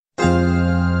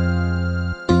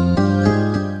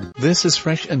This is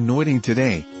Fresh Anointing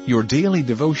Today, your daily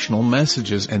devotional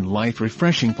messages and life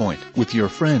refreshing point with your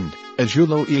friend,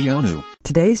 Ajulo Iyonu.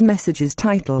 Today's message is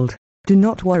titled, Do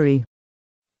Not Worry.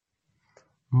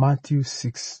 Matthew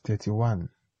 6:31.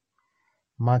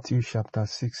 Matthew chapter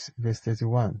 6 verse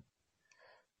 31.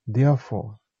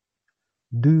 Therefore,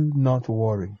 do not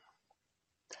worry,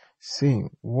 saying,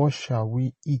 what shall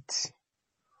we eat?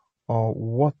 Or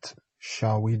what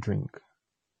shall we drink?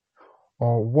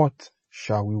 Or what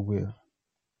shall we wear?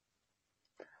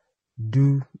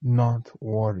 Do not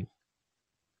worry.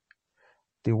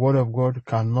 The word of God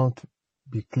cannot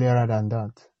be clearer than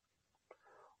that.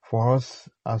 For us,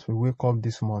 as we wake up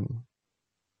this morning,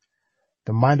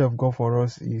 the mind of God for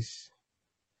us is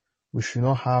we should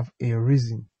not have a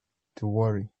reason to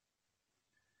worry.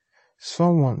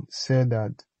 Someone said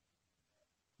that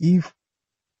if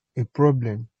a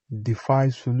problem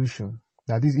defies solution,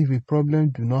 that is, if a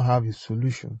problem do not have a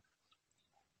solution,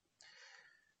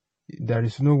 there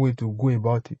is no way to go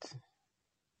about it.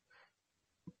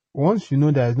 Once you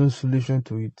know there is no solution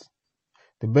to it,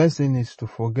 the best thing is to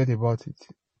forget about it.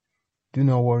 Do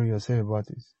not worry yourself about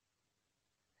it.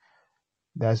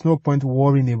 There is no point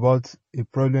worrying about a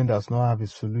problem that does not have a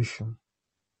solution.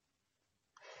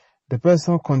 The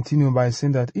person continued by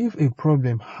saying that if a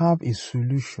problem have a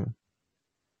solution,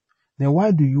 then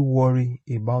why do you worry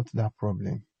about that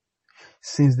problem?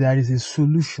 Since there is a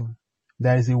solution,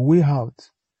 there is a way out,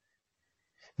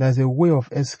 there is a way of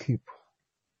escape,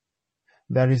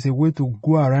 there is a way to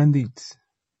go around it,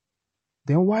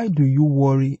 then why do you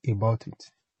worry about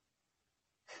it?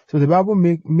 So the Bible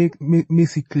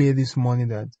makes it clear this morning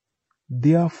that,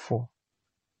 therefore,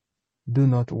 do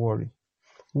not worry.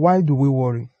 Why do we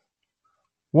worry?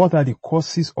 What are the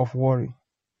causes of worry?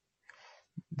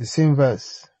 The same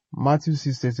verse, Matthew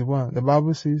 6:31, the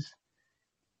Bible says,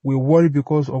 we worry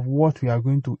because of what we are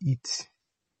going to eat,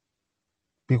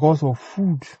 because of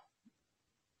food.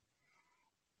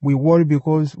 We worry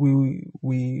because we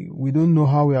don't know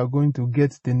how we are going to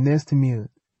get the next meal.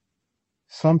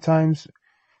 Sometimes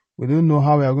we don't know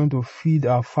how we are going to feed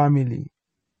our family,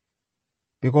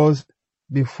 because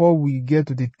before we get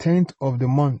to the 10th of the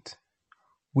month,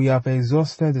 we have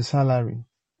exhausted the salary,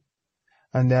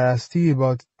 and there are still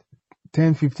about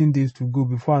 10-15 days to go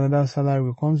before another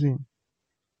salary comes in.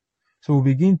 So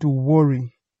we begin to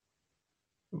worry.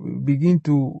 We begin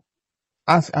to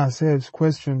ask ourselves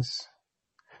questions.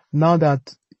 Now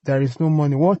that there is no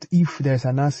money, what if there's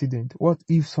an accident? What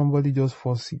if somebody just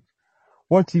falls sick?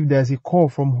 What if there's a call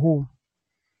from home?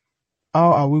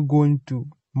 How are we going to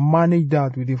manage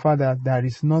that with the fact that there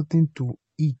is nothing to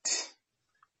eat?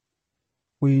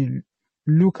 We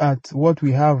look at what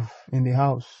we have in the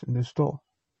house, in the store.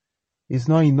 It's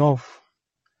not enough.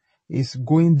 It's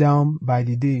going down by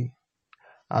the day.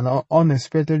 An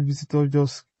unexpected visitor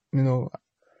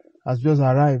has just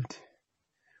arrived.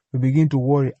 We begin to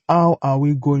worry. How are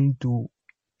we going to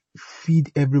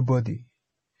feed everybody?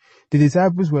 The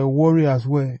disciples were worried as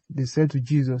well. They said to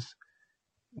Jesus,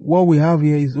 what we have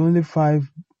here is only 5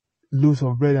 loaves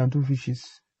of bread and 2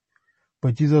 fishes.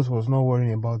 But Jesus was not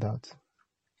worrying about that.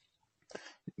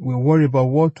 We worry about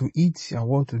what to eat and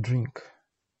what to drink.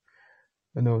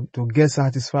 To get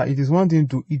satisfied. It is one thing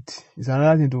to eat. It's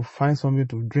another thing to find something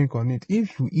to drink on it.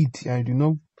 If you eat and you do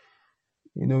not,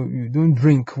 you don't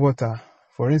drink water,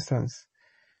 for instance,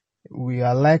 we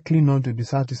are likely not to be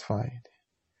satisfied,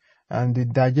 and the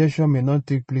digestion may not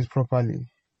take place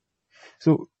properly.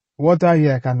 So water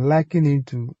here, I can liken it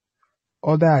to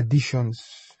other additions,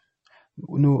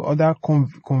 other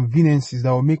conveniences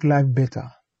that will make life better.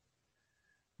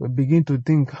 We begin to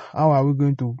think, how are we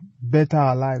going to better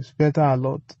our lives, better our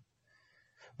lot?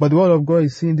 But the word of God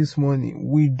is saying this morning,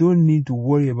 we don't need to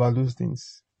worry about those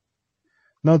things.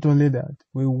 Not only that,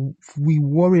 we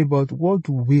worry about what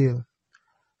we will.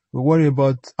 We worry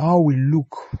about how we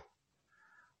look.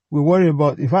 We worry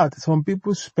about, in fact, some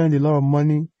people spend a lot of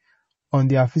money on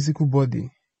their physical body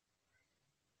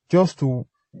just to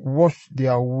wash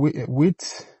their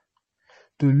weight,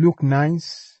 to look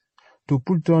nice, to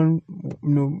put on,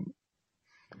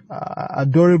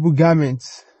 adorable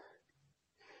garments.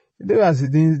 Those are the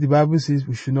things the Bible says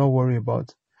we should not worry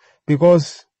about,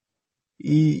 because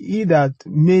he that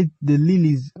made the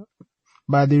lilies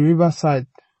by the riverside,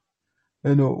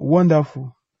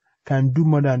 wonderful, can do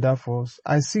more than that for us.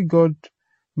 I see God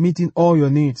meeting all your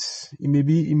needs. It may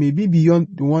be beyond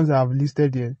the ones I have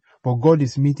listed here, but God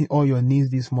is meeting all your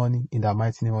needs this morning in the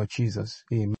mighty name of Jesus.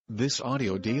 Amen. This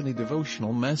audio daily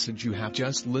devotional message you have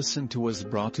just listened to was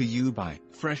brought to you by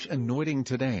Fresh Anointing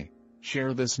Today.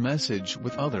 Share this message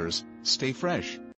with others. Stay fresh.